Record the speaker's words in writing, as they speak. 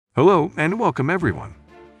Hello and welcome everyone.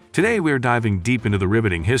 Today we are diving deep into the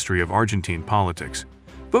riveting history of Argentine politics,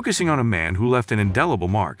 focusing on a man who left an indelible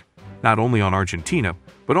mark, not only on Argentina,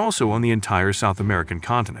 but also on the entire South American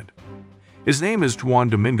continent. His name is Juan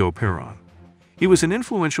Domingo Perón. He was an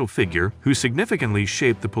influential figure who significantly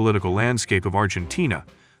shaped the political landscape of Argentina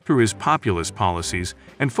through his populist policies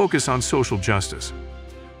and focus on social justice.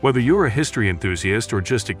 Whether you're a history enthusiast or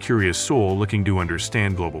just a curious soul looking to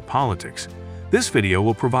understand global politics, this video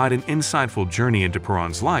will provide an insightful journey into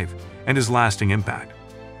Perón's life and his lasting impact.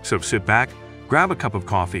 So sit back, grab a cup of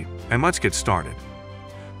coffee, and let's get started.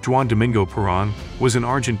 Juan Domingo Perón was an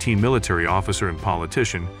Argentine military officer and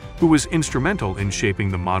politician who was instrumental in shaping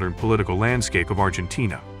the modern political landscape of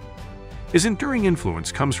Argentina. His enduring influence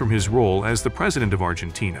comes from his role as the President of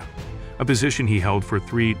Argentina, a position he held for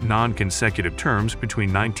 3 non-consecutive terms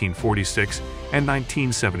between 1946 and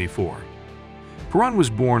 1974. Perón was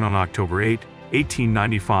born on October 8,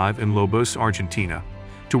 1895 in Lobos, Argentina,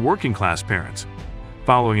 to working-class parents.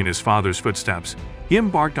 Following in his father's footsteps, he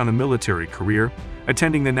embarked on a military career,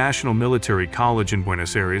 attending the National Military College in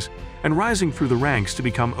Buenos Aires and rising through the ranks to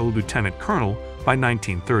become a lieutenant colonel by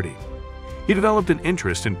 1930. He developed an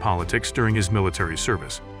interest in politics during his military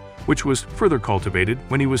service, which was further cultivated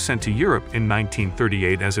when he was sent to Europe in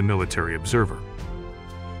 1938 as a military observer.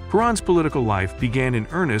 Perón's political life began in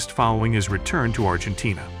earnest following his return to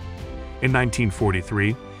Argentina. In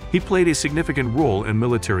 1943, he played a significant role in a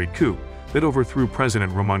military coup that overthrew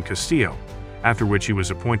President Ramon Castillo, after which he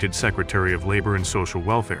was appointed Secretary of Labor and Social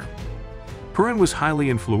Welfare. Perón was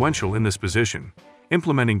highly influential in this position,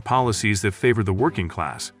 implementing policies that favored the working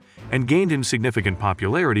class, and gained in significant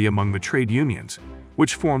popularity among the trade unions,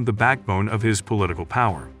 which formed the backbone of his political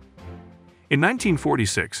power. In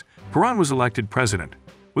 1946, Perón was elected president,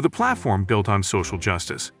 with a platform built on social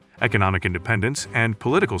justice, economic independence, and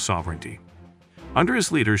political sovereignty. Under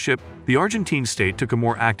his leadership, the Argentine state took a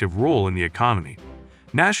more active role in the economy,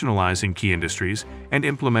 nationalizing key industries and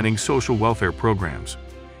implementing social welfare programs.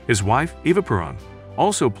 His wife, Eva Perón,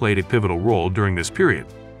 also played a pivotal role during this period,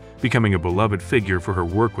 becoming a beloved figure for her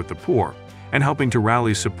work with the poor and helping to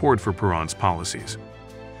rally support for Perón's policies.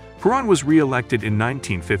 Perón was re-elected in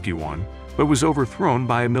 1951, but was overthrown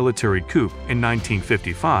by a military coup in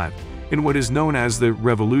 1955 in what is known as the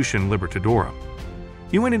Revolution Libertadora.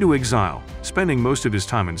 He went into exile, spending most of his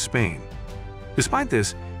time in Spain. Despite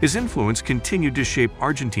this, his influence continued to shape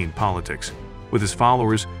Argentine politics, with his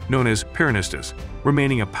followers, known as Peronistas,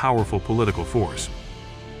 remaining a powerful political force.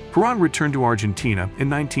 Perón returned to Argentina in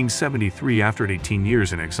 1973 after 18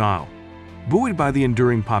 years in exile, buoyed by the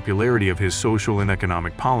enduring popularity of his social and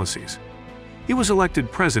economic policies. He was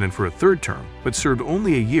elected president for a third term, but served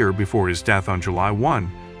only a year before his death on July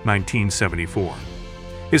 1, 1974.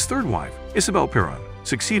 His third wife, Isabel Perón,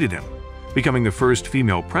 succeeded him, becoming the first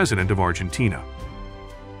female president of Argentina.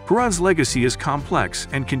 Perón's legacy is complex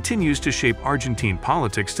and continues to shape Argentine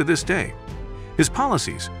politics to this day. His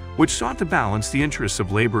policies, which sought to balance the interests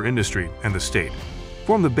of labor industry and the state,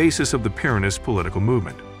 form the basis of the Peronist political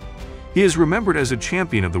movement. He is remembered as a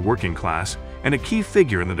champion of the working class and a key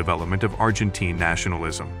figure in the development of Argentine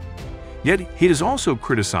nationalism. Yet, he is also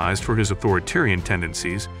criticized for his authoritarian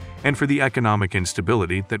tendencies and for the economic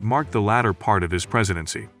instability that marked the latter part of his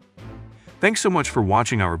presidency. Thanks so much for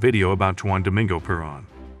watching our video about Juan Domingo Perón.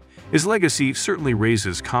 His legacy certainly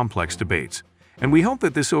raises complex debates, and we hope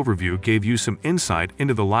that this overview gave you some insight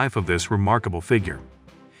into the life of this remarkable figure.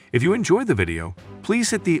 If you enjoyed the video,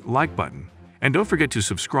 please hit the like button, and don't forget to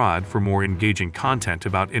subscribe for more engaging content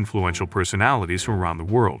about influential personalities from around the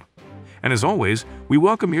world. And as always, we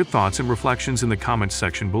welcome your thoughts and reflections in the comments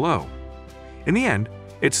section below. In the end,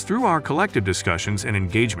 it's through our collective discussions and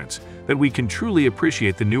engagements that we can truly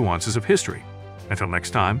appreciate the nuances of history. Until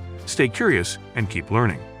next time, stay curious and keep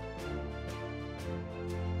learning.